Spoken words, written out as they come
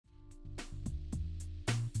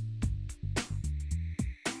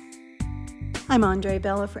I'm Andre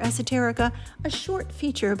Bella for Esoterica, a short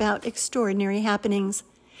feature about extraordinary happenings.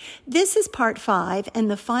 This is part 5 and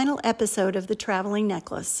the final episode of The Traveling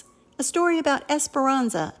Necklace, a story about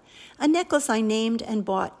Esperanza, a necklace I named and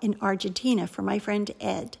bought in Argentina for my friend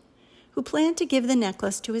Ed, who planned to give the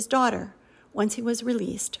necklace to his daughter once he was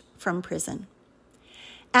released from prison.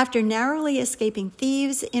 After narrowly escaping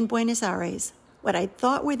thieves in Buenos Aires, what I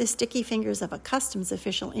thought were the sticky fingers of a customs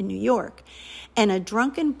official in New York, and a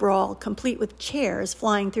drunken brawl complete with chairs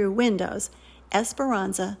flying through windows,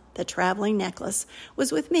 Esperanza, the traveling necklace,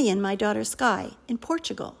 was with me and my daughter Sky in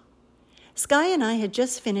Portugal. Sky and I had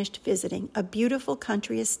just finished visiting a beautiful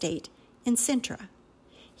country estate in Sintra.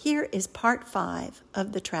 Here is part 5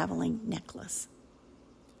 of The Traveling Necklace.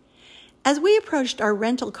 As we approached our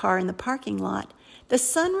rental car in the parking lot, the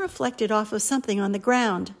sun reflected off of something on the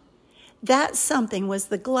ground. That something was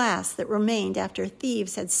the glass that remained after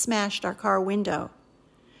thieves had smashed our car window.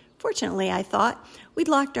 Fortunately, I thought, we'd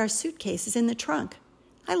locked our suitcases in the trunk.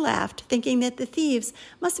 I laughed, thinking that the thieves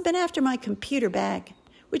must have been after my computer bag,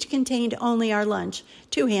 which contained only our lunch,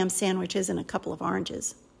 2 ham sandwiches and a couple of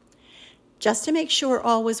oranges. Just to make sure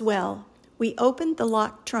all was well, we opened the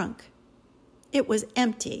locked trunk. It was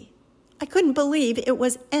empty. I couldn't believe it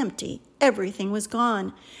was empty. Everything was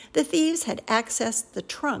gone. The thieves had accessed the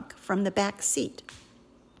trunk from the back seat.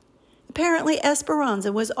 Apparently,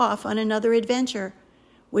 Esperanza was off on another adventure.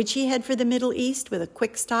 Would she head for the Middle East with a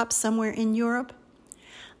quick stop somewhere in Europe?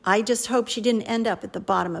 I just hope she didn't end up at the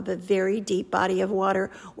bottom of a very deep body of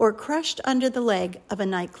water or crushed under the leg of a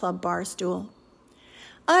nightclub bar stool.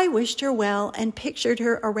 I wished her well and pictured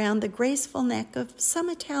her around the graceful neck of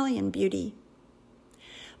some Italian beauty.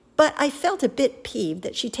 But I felt a bit peeved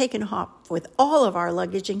that she'd taken off with all of our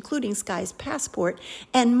luggage, including Sky's passport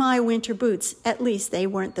and my winter boots. At least they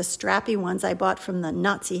weren't the strappy ones I bought from the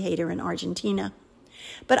Nazi hater in Argentina.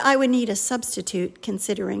 But I would need a substitute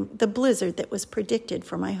considering the blizzard that was predicted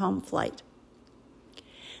for my home flight.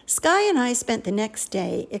 Sky and I spent the next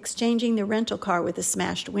day exchanging the rental car with a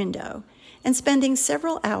smashed window and spending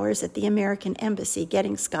several hours at the American Embassy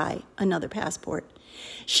getting Sky another passport.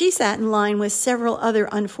 She sat in line with several other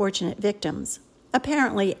unfortunate victims.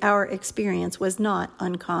 Apparently, our experience was not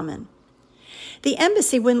uncommon. The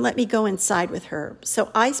embassy wouldn't let me go inside with her, so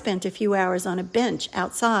I spent a few hours on a bench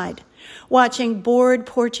outside, watching bored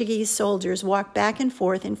Portuguese soldiers walk back and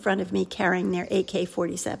forth in front of me carrying their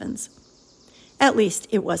AK-47s. At least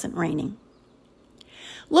it wasn't raining.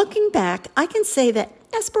 Looking back, I can say that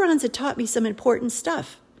Esperanza taught me some important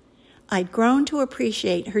stuff. I'd grown to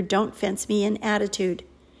appreciate her don't fence me in attitude,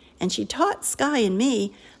 and she taught Sky and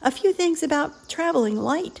me a few things about traveling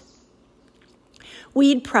light.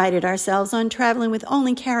 We'd prided ourselves on traveling with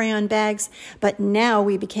only carry-on bags, but now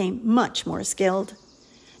we became much more skilled.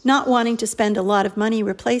 Not wanting to spend a lot of money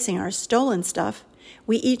replacing our stolen stuff,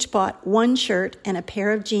 we each bought 1 shirt and a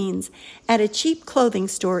pair of jeans at a cheap clothing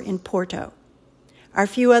store in Porto. Our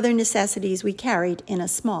few other necessities we carried in a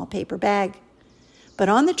small paper bag. But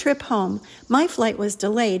on the trip home, my flight was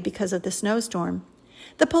delayed because of the snowstorm.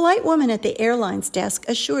 The polite woman at the airline's desk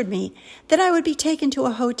assured me that I would be taken to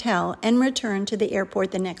a hotel and returned to the airport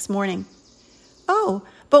the next morning. "Oh,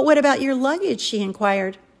 but what about your luggage?" she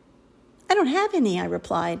inquired. "I don't have any," I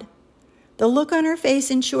replied. The look on her face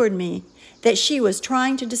assured me that she was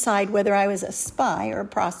trying to decide whether I was a spy or a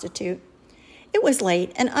prostitute. It was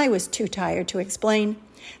late, and I was too tired to explain,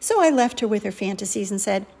 so I left her with her fantasies and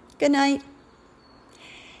said, "Good night."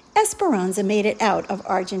 Esperanza made it out of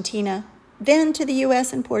Argentina, then to the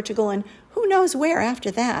U.S. and Portugal, and who knows where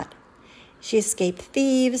after that. She escaped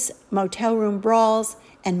thieves, motel room brawls,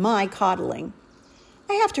 and my coddling.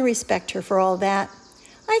 I have to respect her for all that.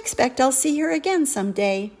 I expect I'll see her again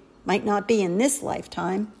someday. Might not be in this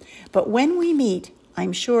lifetime, but when we meet,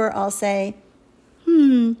 I'm sure I'll say,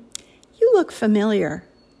 you look familiar.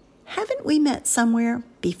 Haven't we met somewhere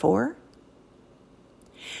before?"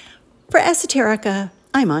 For Esoterica,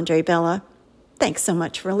 I'm Andre Bella. Thanks so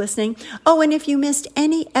much for listening. Oh, and if you missed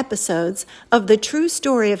any episodes of the true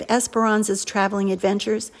story of Esperanza's traveling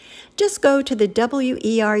adventures, just go to the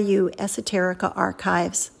WERU Esoterica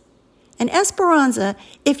archives. And Esperanza,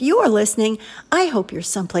 if you are listening, I hope you're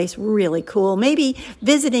someplace really cool, maybe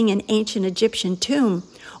visiting an ancient Egyptian tomb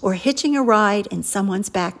or hitching a ride in someone's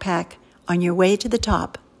backpack on your way to the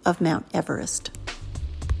top of Mount Everest.